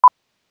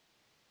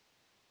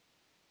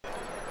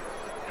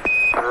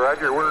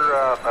Roger.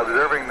 We're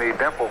observing the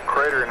dimple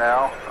crater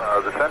now,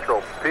 the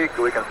central peak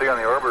we can see on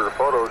the orbiter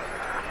photos.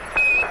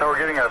 So we're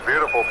getting a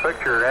beautiful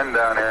picture in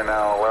down here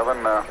now,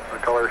 11. The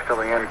color's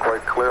coming in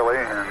quite clearly,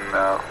 and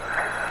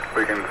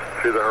we can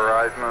see the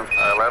horizon.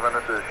 11,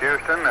 this is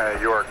Houston.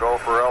 You are go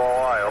for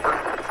LOI, over.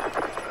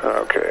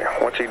 Okay,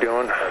 what's he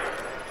doing?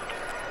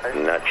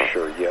 Not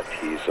sure yet.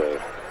 He's, the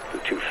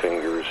two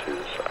fingers,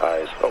 his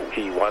eyes. Oh,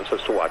 he wants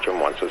us to watch him,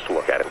 wants us to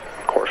look at him.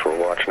 Of course we're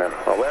watching him.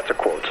 Oh, that's a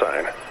quote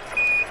sign.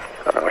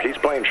 He's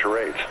playing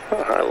charades.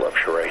 Oh, I love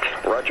charades.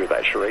 Roger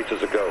that. Charades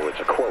is a go. It's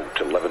a quote,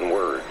 11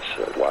 words.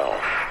 Wow.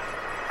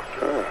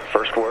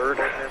 First word,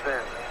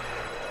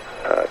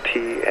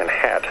 T and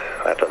hat.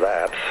 That's a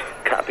that's.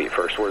 Copy.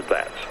 First word,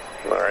 that's.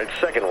 All right,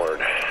 second word,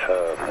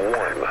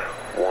 one.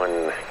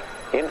 1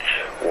 inch,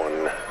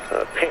 one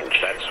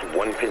pinch. That's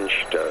one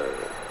pinched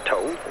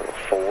toe.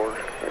 4.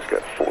 He's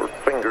got 4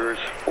 fingers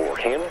for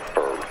him,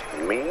 for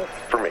me,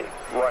 for me.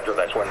 Roger,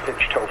 that's one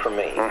pinched toe for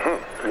me.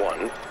 Mm-hmm.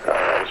 1.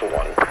 That was a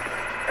 1.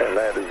 And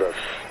that is a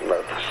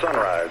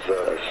sunrise.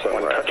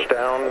 One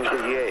touchdown.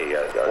 Yay.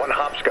 One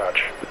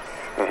hopscotch.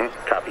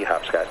 Mm-hmm. Copy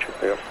hopscotch.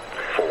 Yep.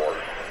 4.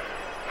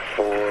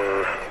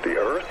 For the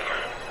Earth?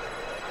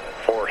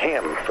 For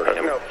him. For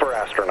him. No, for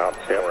astronauts.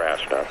 Yeah, for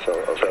astronauts.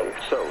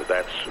 So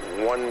that's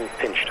one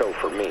pinch toe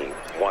for me,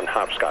 one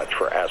hopscotch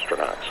for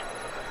astronauts.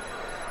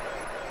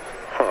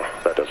 Huh,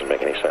 that doesn't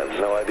make any sense.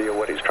 No idea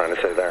what he's trying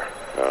to say there.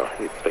 Oh,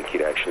 you'd think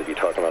he'd actually be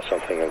talking about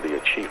something of the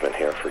achievement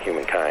here for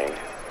humankind.